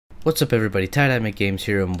What's up everybody, Tie-Dye Games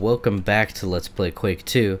here and welcome back to Let's Play Quake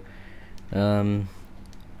 2. I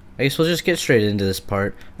guess we'll just get straight into this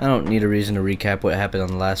part. I don't need a reason to recap what happened on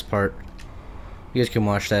the last part. You guys can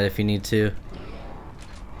watch that if you need to.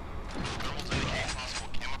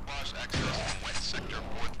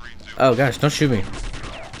 Oh gosh, don't shoot me.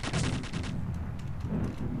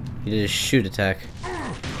 He did a shoot attack.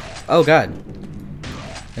 Oh god.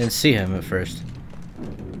 I didn't see him at first.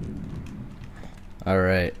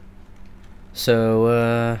 Alright.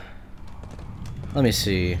 So, let me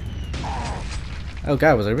see. Oh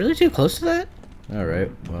god, was I really too close to that?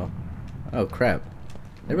 Alright, well. Oh crap.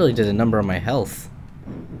 That really did a number on my health.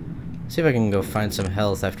 Let's see if I can go find some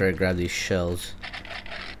health after I grab these shells.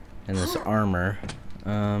 And this armor.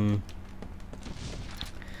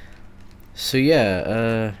 So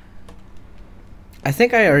yeah, I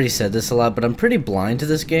think I already said this a lot, but I'm pretty blind to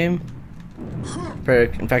this game.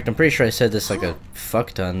 In fact, I'm pretty sure I said this like a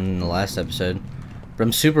fuck ton in the last episode. But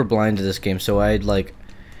I'm super blind to this game, so I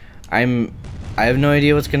have no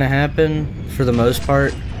idea what's gonna happen for the most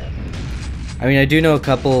part. I mean, I do know a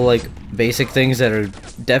couple like basic things that are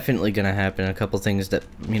definitely gonna happen, a couple things that,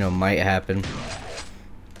 you know, might happen.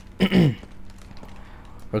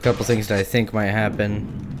 Or a couple things that I think might happen.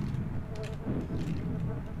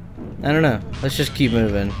 I don't know. Let's just keep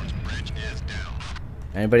moving.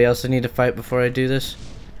 Anybody else I need to fight before I do this?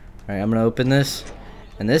 Alright, I'm gonna open this.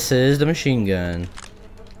 And this is the machine gun.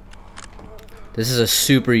 This is a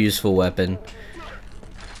super useful weapon.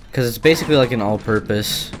 Because it's basically like an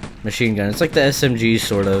all-purpose machine gun. It's like the SMG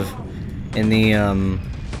sort of in the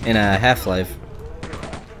in a Half-Life.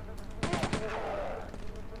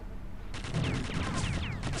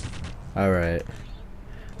 Alright.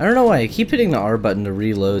 I don't know why I keep hitting the R button to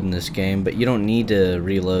reload in this game, but you don't need to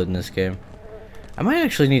reload in this game. I might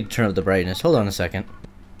actually need to turn up the brightness. Hold on a second.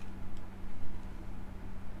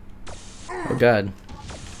 Oh god.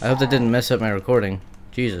 I hope that didn't mess up my recording.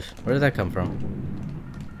 Jesus, where did that come from?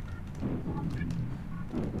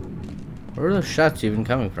 Where are those shots even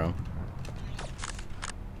coming from?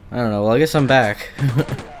 I don't know. Well, I guess I'm back.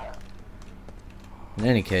 In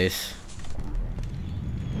any case.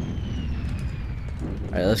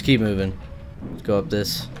 Alright, let's keep moving. Let's go up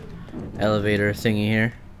this elevator thingy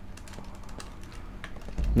here.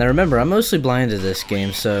 Now remember, I'm mostly blind to this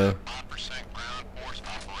game, so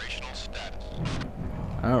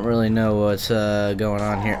I don't really know what's going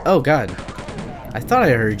on here. Oh god, I thought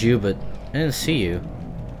I heard you, but I didn't see you.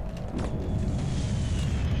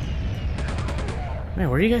 Man,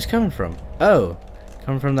 where are you guys coming from? Oh,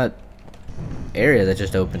 coming from that area that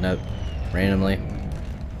just opened up randomly.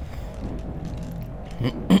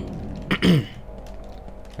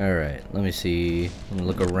 Alright, let me see. Let me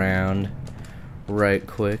look around right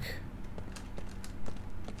quick.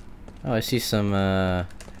 Oh, I see some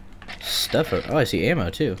stuff. Oh, I see ammo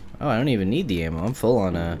too. Oh, I don't even need the ammo. I'm full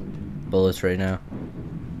on bullets right now.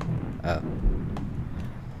 Oh.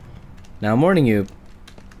 Now I'm warning you,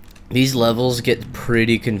 these levels get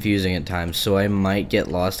pretty confusing at times, so I might get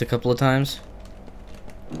lost a couple of times.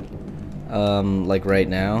 Like right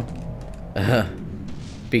now.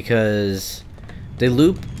 Because they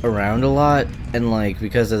loop around a lot, and like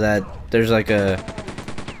because of that, there's like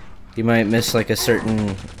you might miss like a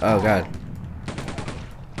certain, oh god,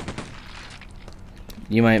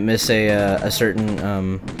 you might miss a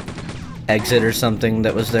certain exit or something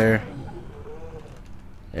that was there.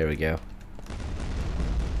 There we go.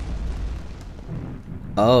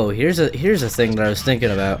 Oh, here's a thing that I was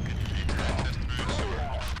thinking about.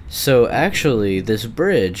 So actually, this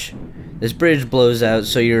bridge blows out,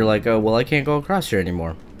 so you're like, oh well, I can't go across here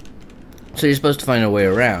anymore. So you're supposed to find a way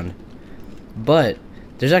around. But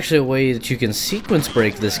there's actually a way that you can sequence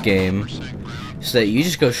break this game so that you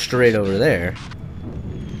just go straight over there.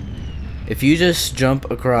 If you just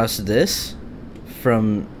jump across this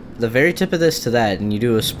from the very tip of this to that, and you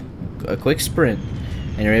do a quick sprint,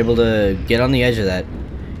 and you're able to get on the edge of that,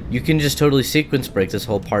 you can just totally sequence break this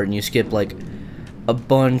whole part, and you skip like a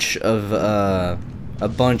bunch of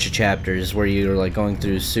chapters where you're like going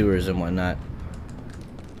through sewers and whatnot.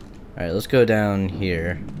 Alright, let's go down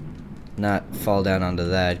here. Not fall down onto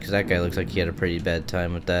that, because that guy looks like he had a pretty bad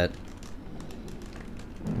time with that.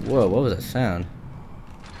 Whoa, what was that sound?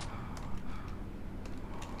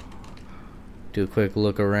 Do a quick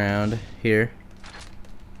look around here.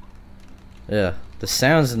 Yeah, the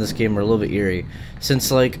sounds in this game are a little bit eerie.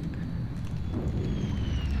 Since like,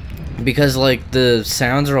 because like the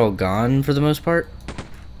sounds are all gone for the most part.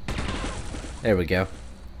 There we go.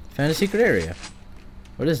 Found a secret area.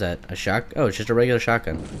 What is that? A shock? Oh, it's just a regular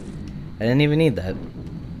shotgun. I didn't even need that.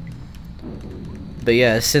 But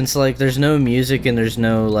yeah, since like there's no music and there's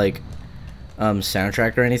no like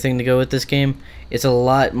soundtrack or anything to go with this game, it's a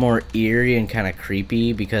lot more eerie and kind of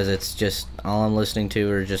creepy because it's just all I'm listening to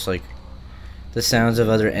are just like the sounds of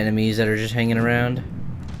other enemies that are just hanging around,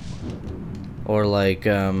 or like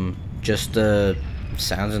just the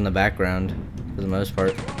sounds in the background for the most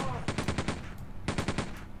part.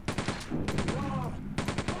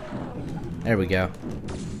 There we go.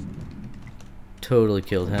 Totally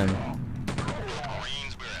killed him.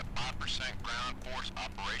 Marines, we're at 5% ground force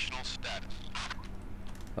operational status.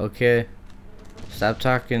 Okay. Stop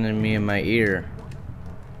talking to me in my ear.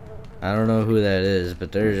 I don't know who that is,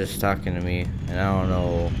 but they're just talking to me, and I don't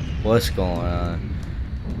know what's going on.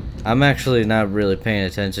 I'm actually not really paying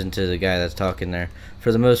attention to the guy that's talking there.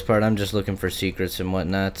 For the most part, I'm just looking for secrets and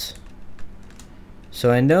whatnot.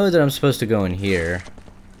 So I know that I'm supposed to go in here.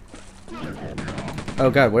 Oh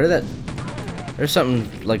god, where did that... There's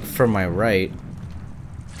something, like, from my right.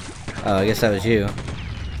 Oh, I guess that was you.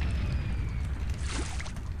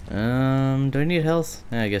 Do I need health?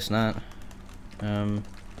 I guess not. I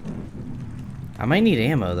might need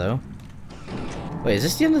ammo, though. Wait, is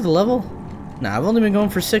this the end of the level? Nah, I've only been going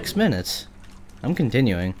for 6 minutes. I'm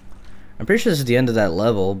continuing. I'm pretty sure this is the end of that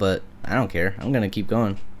level, but I don't care. I'm gonna keep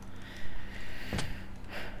going.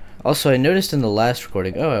 Also, I noticed in the last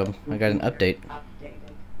recording... Oh, I got an update.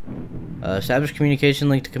 Establish communication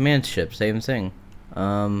link to command ship. Same thing.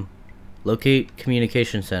 Locate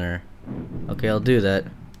communication center. Okay, I'll do that.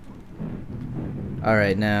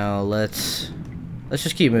 Alright, now let's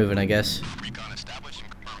just keep moving, I guess. Recon established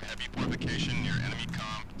and confirm heavy fortification near enemy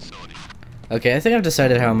comm facility. Okay, I think I've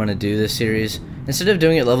decided how I'm gonna do this series. Instead of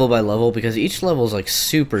doing it level by level, because each level is like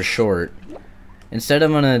super short, instead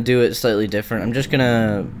I'm gonna do it slightly different. I'm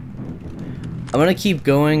gonna keep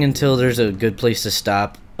going until there's a good place to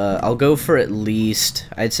stop. I'll go for at least,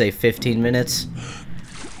 I'd say 15 minutes.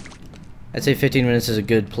 I'd say 15 minutes is a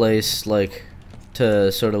good place, like,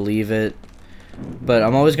 to sort of leave it. But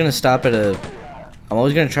I'm always gonna stop at a... I'm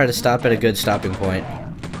always gonna try to stop at a good stopping point.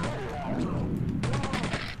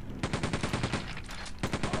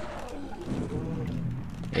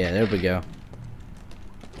 Yeah, there we go.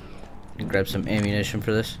 Grab some ammunition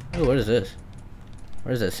for this. Oh, what is this?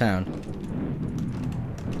 Where's that sound?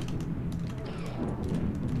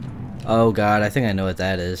 Oh god, I think I know what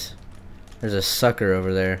that is. There's a sucker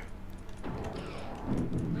over there.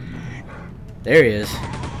 There he is.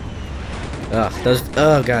 Ugh,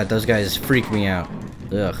 oh god, those guys freak me out.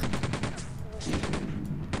 Ugh.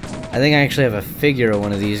 I think I actually have a figure of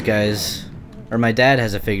one of these guys. Or my dad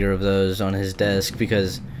has a figure of those on his desk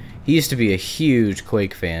because he used to be a huge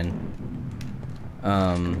Quake fan.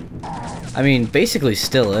 I mean, basically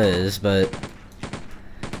still is, but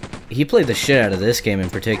he played the shit out of this game in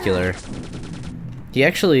particular. He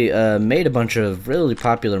actually made a bunch of really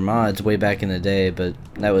popular mods way back in the day, but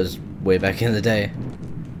that was way back in the day.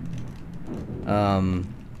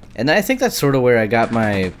 And I think that's sort of where I got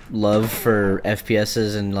my love for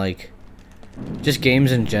FPSs and like just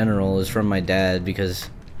games in general is from my dad, because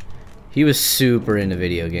he was super into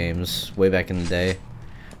video games way back in the day.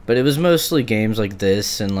 But it was mostly games like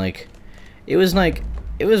this, and like it was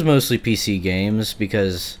mostly PC games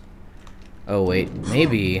because oh wait,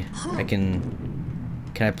 maybe I can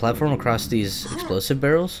I platform across these explosive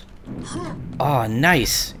barrels? Oh,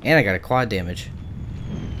 nice! And I got a quad damage.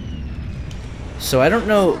 So I don't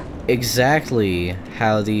know exactly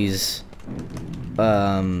how these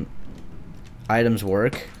items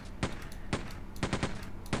work.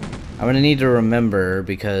 I'm gonna need to remember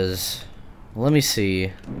because, let me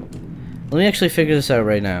see. Let me actually figure this out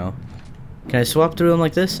right now. Can I swap through them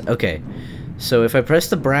like this? Okay. So if I press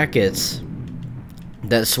the brackets,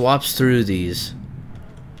 that swaps through these.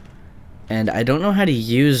 And I don't know how to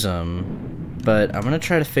use them, but I'm gonna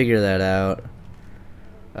try to figure that out.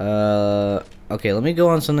 Okay, let me go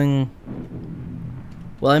on something.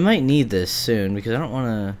 Well, I might need this soon because I don't want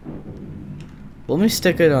to. Let me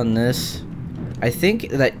stick it on this. I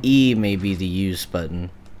think that E may be the use button.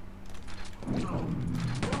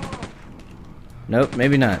 Nope,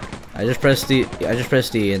 maybe not. I just pressed E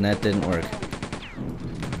and that didn't work.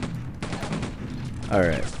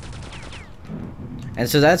 Alright. And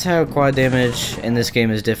so that's how quad damage in this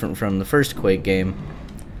game is different from the first Quake game.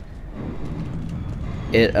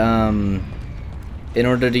 In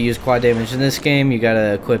order to use quad damage in this game, you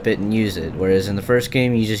gotta equip it and use it, whereas in the first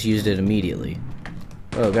game, you just used it immediately.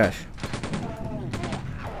 Oh gosh.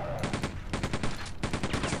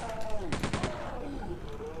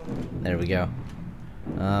 There we go.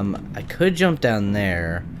 I could jump down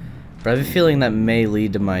there, but I have a feeling that may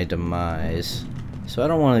lead to my demise. So I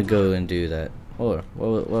don't want to go and do that. Oh,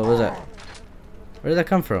 what was that? Where did that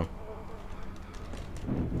come from?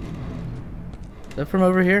 Is that from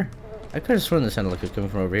over here? I could have sworn this sounded like it was coming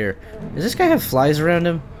from over here. Does this guy have flies around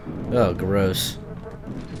him? Oh, gross.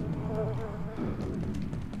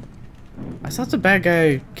 I thought the bad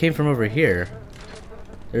guy came from over here.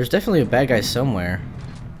 There's definitely a bad guy somewhere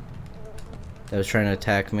that was trying to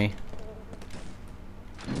attack me.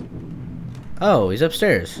 Oh, he's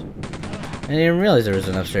upstairs. I didn't even realize there was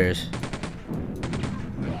an upstairs.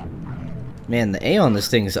 Man, the A on this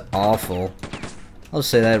thing is awful. I'll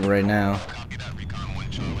say that right now. Copy that, Recon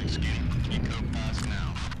 1 Charlie. Scanning key code pass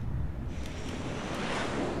now.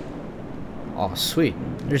 Oh, sweet.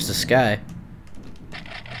 There's the sky.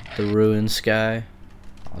 The ruined sky.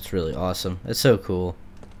 Oh, it's really awesome. It's so cool.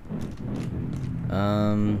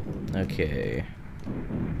 Okay.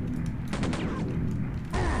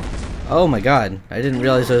 Oh my god, I didn't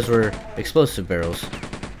realize those were explosive barrels.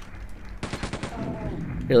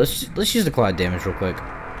 Here, let's use the quad damage real quick.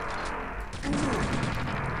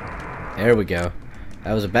 There we go.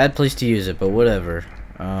 That was a bad place to use it, but whatever.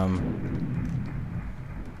 Oh,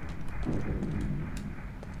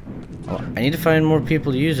 I need to find more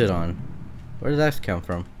people to use it on. Where did that come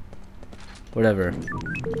from? Whatever.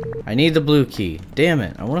 I need the blue key. Damn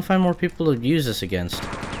it. I want to find more people to use this against.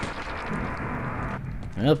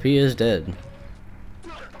 Nope, he is dead.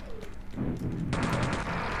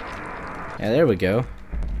 Yeah, there we go.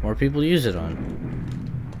 More people to use it on.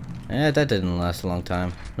 Eh, that didn't last a long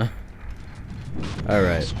time.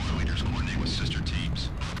 Alright.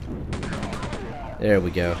 There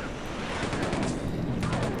we go.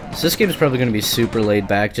 So this game is probably going to be super laid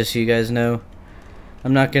back, just so you guys know.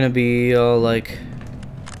 I'm not going to be all, like,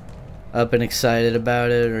 up and excited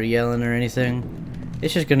about it or yelling or anything.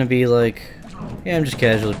 It's just going to be like, yeah, I'm just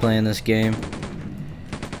casually playing this game.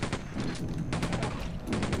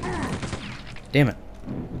 Damn it.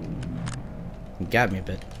 You got me a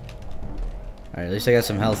bit. Alright, at least I got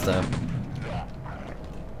some health, though.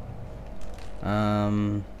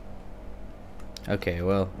 Okay,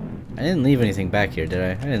 well, I didn't leave anything back here, did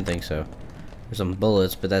I? I didn't think so. There's some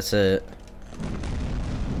bullets, but that's it.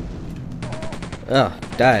 Oh,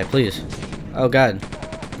 die, please. Oh, God.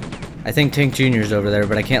 I think Tank Jr.'s over there,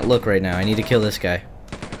 but I can't look right now. I need to kill this guy.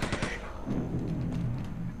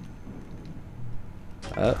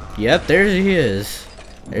 Yep, there he is.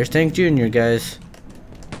 There's Tank Jr., guys.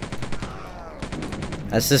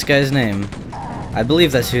 That's this guy's name. I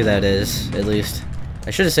believe that's who that is, at least. I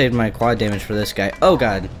should have saved my quad damage for this guy. Oh,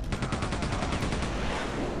 God.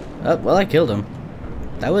 Oh, well, I killed him.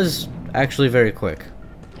 That was actually very quick.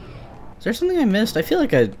 Is there something I missed? I feel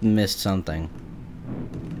like I missed something.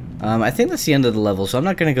 I think that's the end of the level, so I'm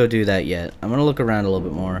not going to go do that yet. I'm going to look around a little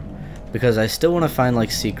bit more, because I still want to find,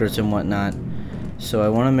 like, secrets and whatnot. So I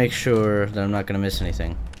want to make sure that I'm not going to miss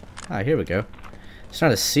anything. Ah, here we go. It's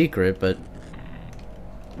not a secret, but...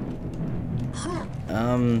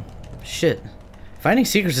 shit. Finding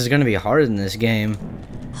secrets is going to be hard in this game.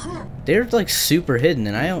 They're, like, super hidden,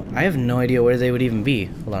 and I have no idea where they would even be.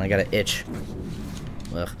 Hold on, I got an itch.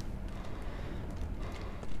 Ugh.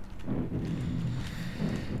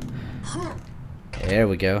 There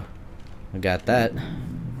we go. I got that.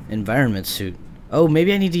 Environment suit. Oh,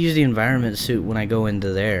 maybe I need to use the environment suit when I go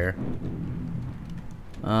into there.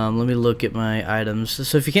 Let me look at my items.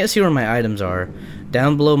 So if you can't see where my items are,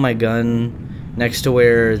 down below my gun, next to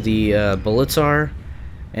where the bullets are,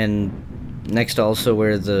 and next to also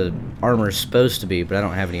where the armor is supposed to be, but I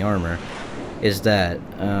don't have any armor, is that.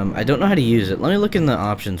 I don't know how to use it. Let me look in the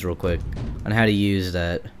options real quick on how to use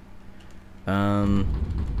that.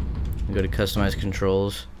 Go to customize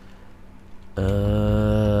controls.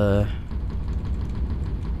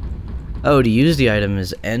 Oh, to use the item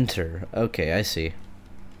is enter. Okay, I see.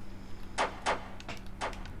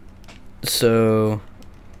 So,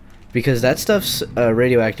 because that stuff's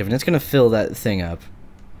radioactive and it's gonna fill that thing up.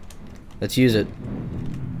 Let's use it.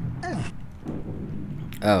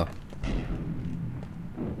 Oh.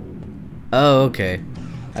 Oh, okay.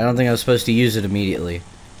 I don't think I was supposed to use it immediately.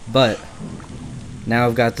 But now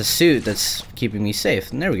I've got the suit that's keeping me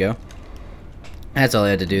safe. And there we go. That's all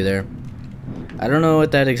I had to do there. I don't know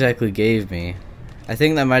what that exactly gave me. I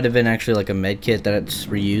think that might have been actually like a med kit that's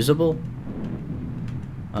reusable.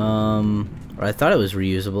 Or I thought it was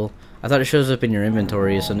reusable. I thought it shows up in your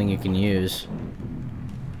inventory as something you can use.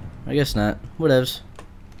 I guess not. Whatevs.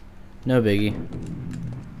 No biggie.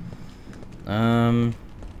 I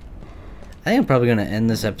think I'm probably gonna end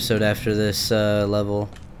this episode after this level,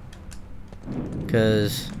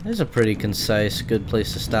 because it's a pretty concise, good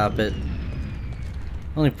place to stop it.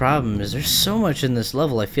 Only problem is there's so much in this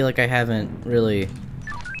level I feel like I haven't really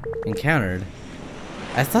encountered.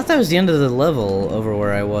 I thought that was the end of the level over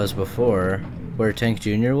where I was before, where Tank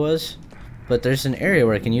Jr. was. But there's an area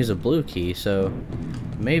where I can use a blue key, so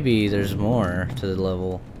maybe there's more to the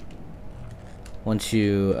level once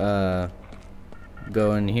you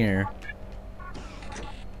go in here.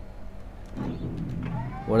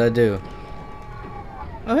 What'd I do?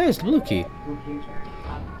 Oh hey, it's the blue key.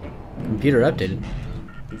 Computer updated.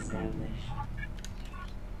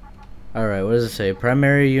 Alright, what does it say?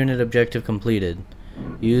 Primary unit objective completed.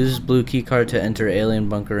 Use blue key card to enter alien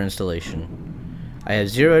bunker installation. I have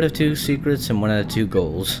 0 out of 2 secrets and 1 out of 2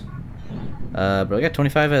 goals. But I got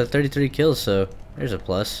 25 out of 33 kills, so there's a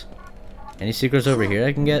plus. Any secrets over here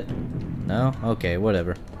I can get? No? Okay,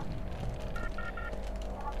 whatever.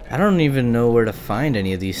 I don't even know where to find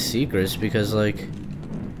any of these secrets because, like,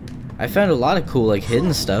 I found a lot of cool, like,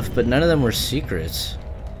 hidden stuff, but none of them were secrets.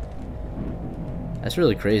 That's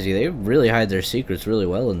really crazy. They really hide their secrets really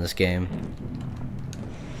well in this game.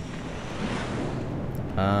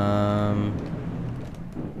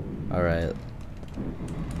 Alright.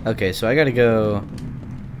 Okay, so I gotta go...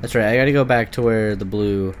 That's right, I gotta go back to where the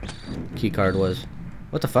blue key card was.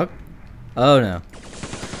 What the fuck? Oh no.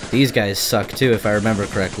 These guys suck too, if I remember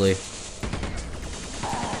correctly.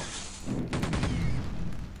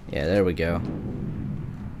 Yeah, there we go.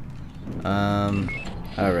 Alright.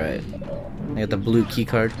 I got the blue key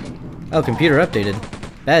card. Oh, computer updated.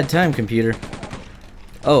 Bad time, computer.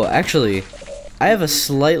 Oh, actually, I have a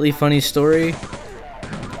slightly funny story.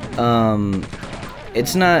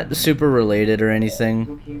 It's not super related or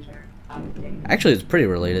anything. Actually, it's pretty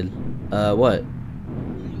related. What?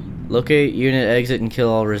 Locate unit, exit, and kill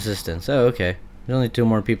all resistance. Oh, okay. There's only 2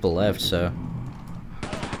 more people left, so...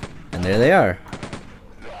 And there they are.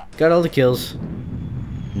 Got all the kills.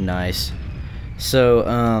 Nice.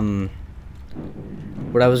 So,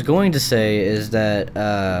 what I was going to say is that,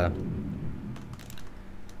 I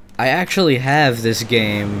actually have this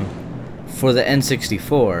game for the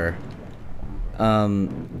N64.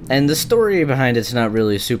 And the story behind it's not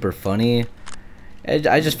really super funny.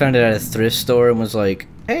 I just found it at a thrift store and was like,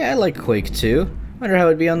 hey, I like Quake 2. Wonder how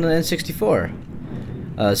it'd be on the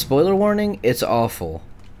N64. Spoiler warning, it's awful.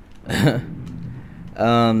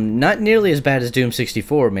 Not nearly as bad as Doom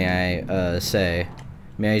 64, may I say.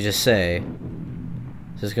 May I just say.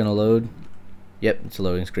 Is this gonna load? Yep, it's a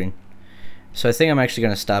loading screen. So I think I'm actually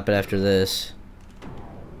gonna stop it after this.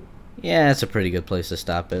 Yeah, that's a pretty good place to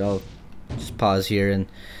stop it. I'll just pause here and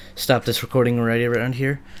stop this recording right around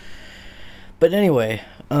here. But anyway,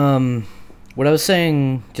 what I was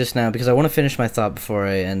saying just now, because I want to finish my thought before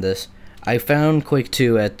I end this, I found Quake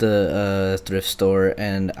 2 at the thrift store,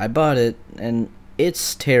 and I bought it, and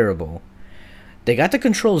it's terrible. They got the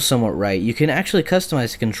controls somewhat right. You can actually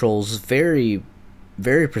customize the controls very,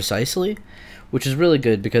 very precisely, which is really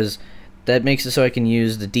good because that makes it so I can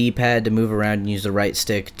use the D-pad to move around and use the right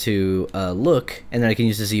stick to look, and then I can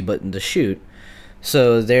use the Z button to shoot.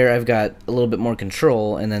 So there I've got a little bit more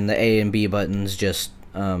control, and then the A and B buttons just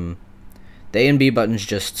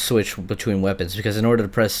switch between weapons, because in order to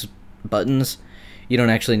press buttons, you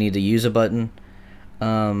don't actually need to use a button.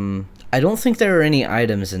 I don't think there are any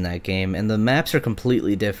items in that game, and the maps are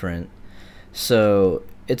completely different. So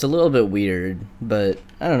it's a little bit weird, but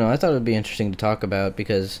I don't know, I thought it would be interesting to talk about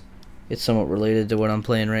because it's somewhat related to what I'm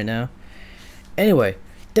playing right now. Anyway,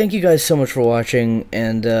 thank you guys so much for watching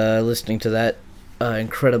and listening to that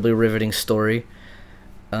incredibly riveting story.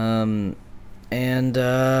 I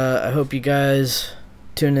hope you guys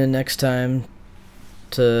tune in next time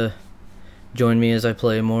to join me as I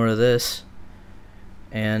play more of this.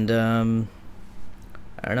 And I don't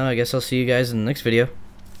know, I guess I'll see you guys in the next video.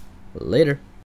 Later.